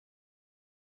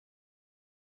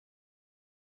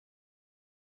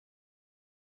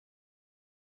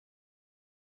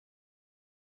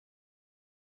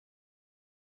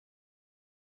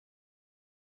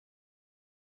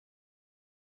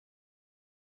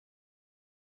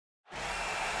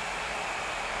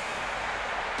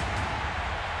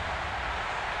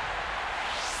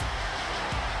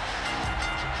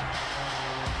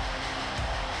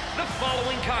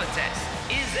contest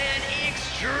is an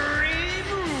Extreme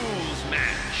Rules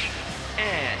match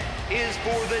and is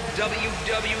for the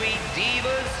WWE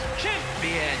Divas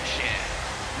Championship.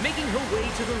 Making her way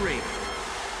to the ring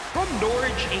from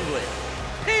Norwich, England,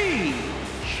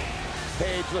 Paige.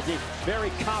 Paige looking very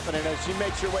confident as she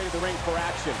makes her way to the ring for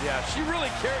action. Yeah, she really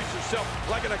carries herself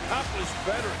like an accomplished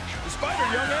veteran, despite her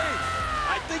young age.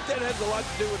 I think that has a lot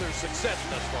to do with her success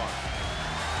thus far.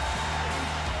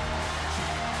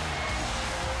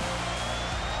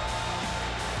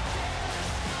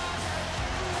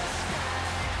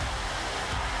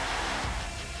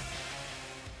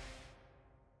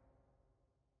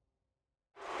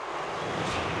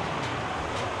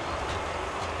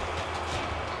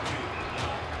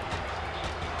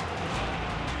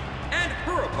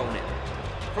 Her opponent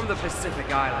from the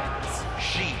Pacific Islands.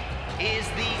 She is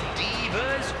the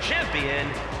Divas Champion,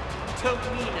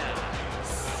 Tamina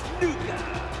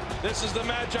Snuka. This is the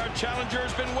match our challenger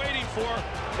has been waiting for.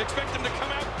 Expect him to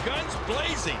come out guns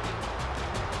blazing.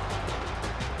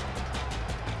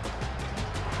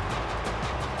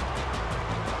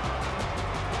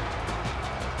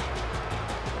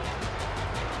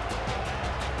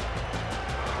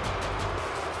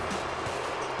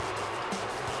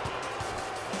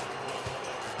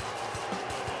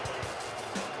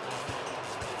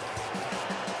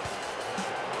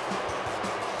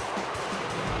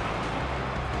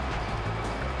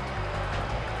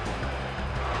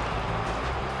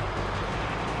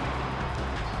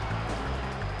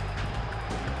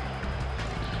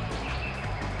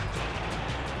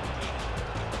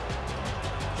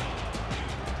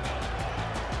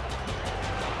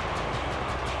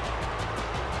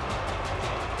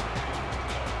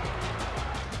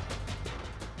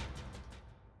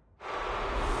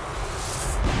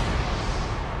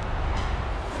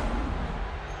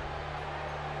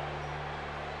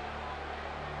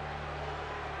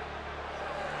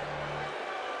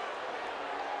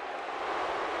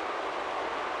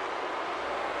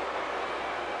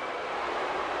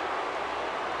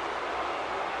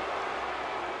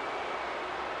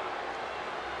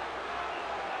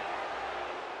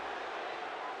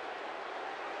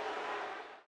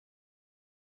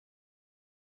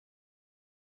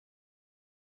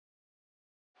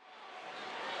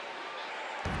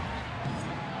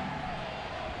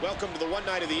 Welcome to the one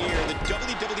night of the year. The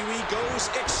WWE goes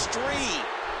extreme.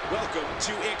 Welcome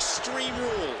to Extreme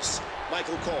Rules.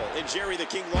 Michael Cole and Jerry the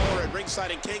King Lawler at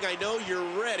ringside. And King, I know you're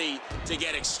ready to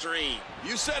get extreme.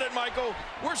 You said it, Michael.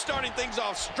 We're starting things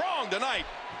off strong tonight.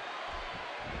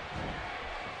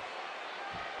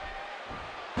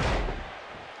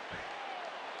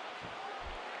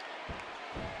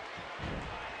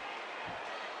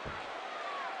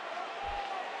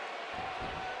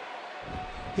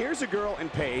 Here's a girl in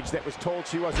Paige that was told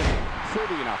she wasn't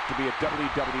pretty enough to be a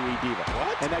WWE Diva.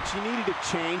 What? And that she needed to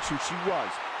change who she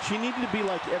was. She needed to be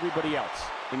like everybody else.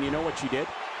 And you know what she did?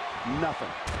 Nothing.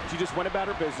 She just went about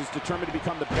her business, determined to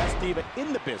become the best diva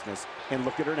in the business, and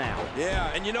look at her now.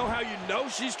 Yeah, and you know how you know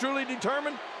she's truly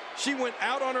determined? She went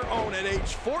out on her own at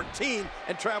age 14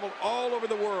 and traveled all over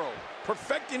the world,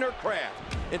 perfecting her craft.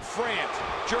 In France,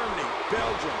 Germany,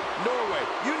 Belgium, Norway,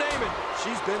 you name it,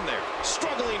 she's been there.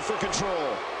 Struggling for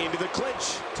control. Into the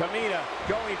clinch. Tamina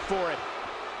going for it.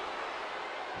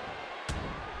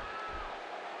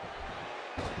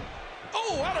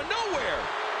 Oh, out of nowhere!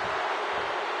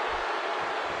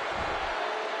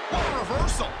 What a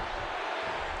reversal.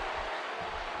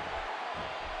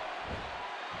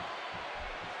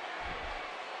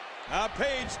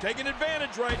 Paige taking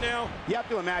advantage right now. You have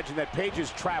to imagine that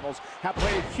Paige's travels have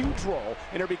played a huge role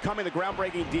in her becoming the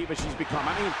groundbreaking diva she's become.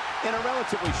 I mean, in a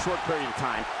relatively short period of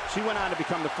time, she went on to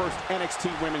become the first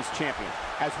NXT Women's Champion,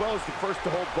 as well as the first to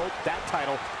hold both that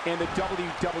title and the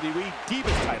WWE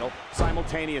Divas title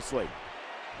simultaneously.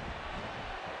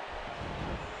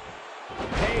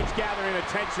 Paige gathering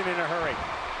attention in a hurry.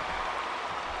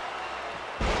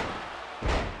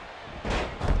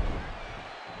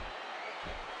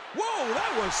 Whoa,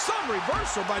 that was some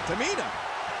reversal by Tamina.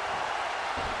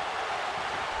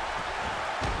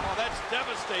 Oh, that's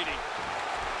devastating.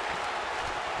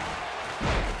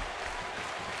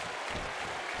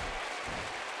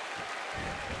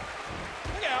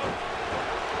 Look out.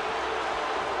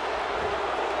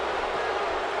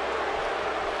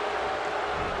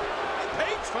 And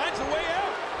Paige finds a way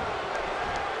out.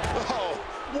 Oh,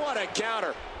 what a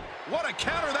counter. What a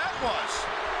counter that was.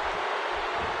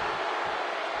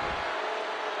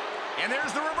 And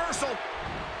there's the reversal.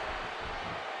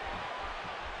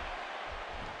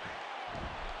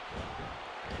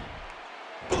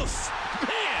 Oof,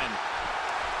 man.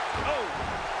 Oh.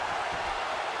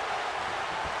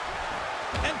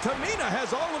 Tamina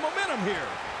has all the momentum here.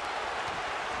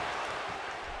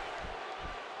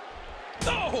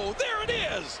 Oh, there it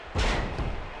is.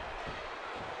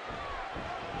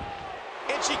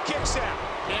 And she kicks out.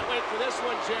 Can't wait for this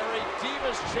one, Jerry.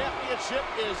 Divas Championship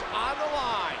is on the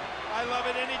line. I love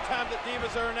it anytime that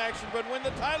Divas are in action, but when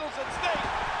the title's at stake,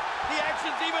 the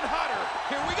action's even hotter.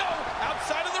 Here we go,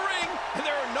 outside of the ring, and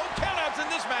there are no countouts in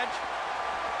this match.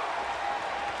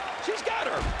 She's got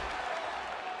her.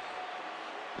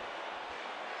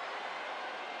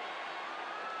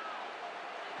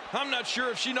 I'm not sure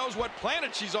if she knows what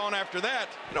planet she's on after that.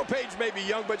 You know, Paige may be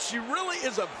young, but she really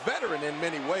is a veteran in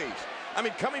many ways. I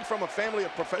mean, coming from a family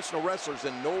of professional wrestlers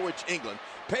in Norwich, England,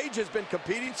 Paige has been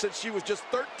competing since she was just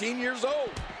 13 years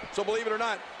old. So believe it or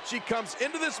not, she comes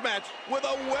into this match with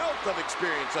a wealth of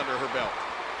experience under her belt.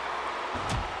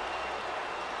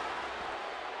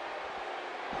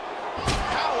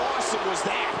 How awesome was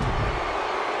that?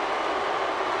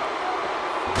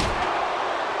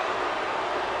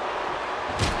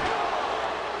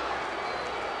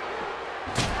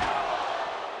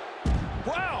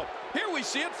 Wow, here we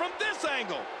see it from this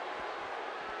angle.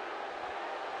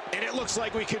 And it looks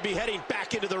like we could be heading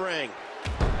back into the ring.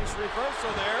 Nice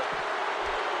reversal there.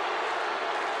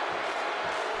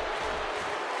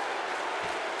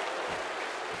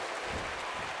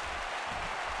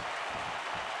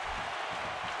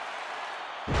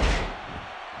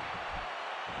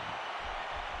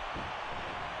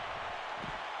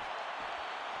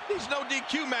 These no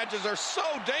DQ matches are so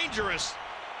dangerous.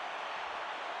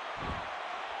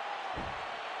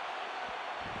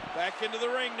 Back into the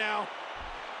ring now.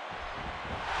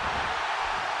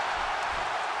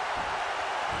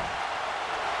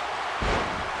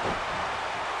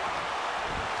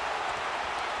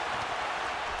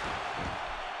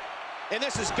 And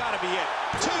this has got to be it.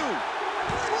 2, 3.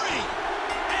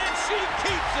 And she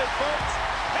keeps it, folks.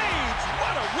 Paige,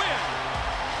 what a win.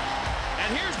 And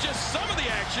here's just some of the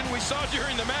action we saw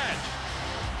during the match.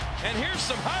 And here's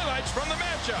some highlights from the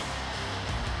matchup.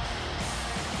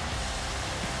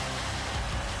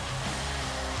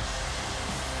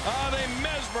 They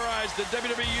mesmerized the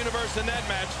WWE Universe in that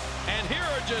match. And here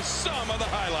are just some of the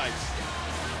highlights.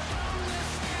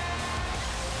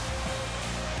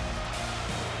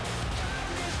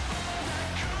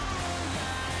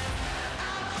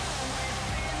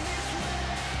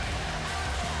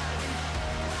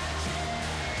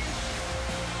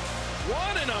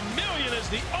 One in a million is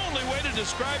the only way to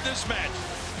describe this match.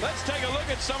 Let's take a look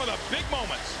at some of the big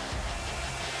moments.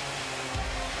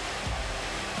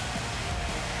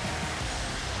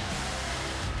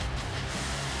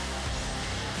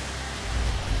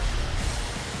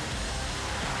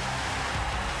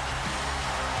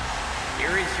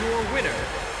 Here is your winner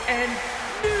and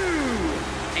new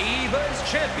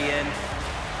Divas Champion,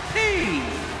 Paige.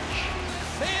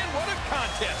 Man, what a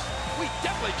contest. We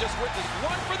definitely just witnessed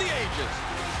one for the ages.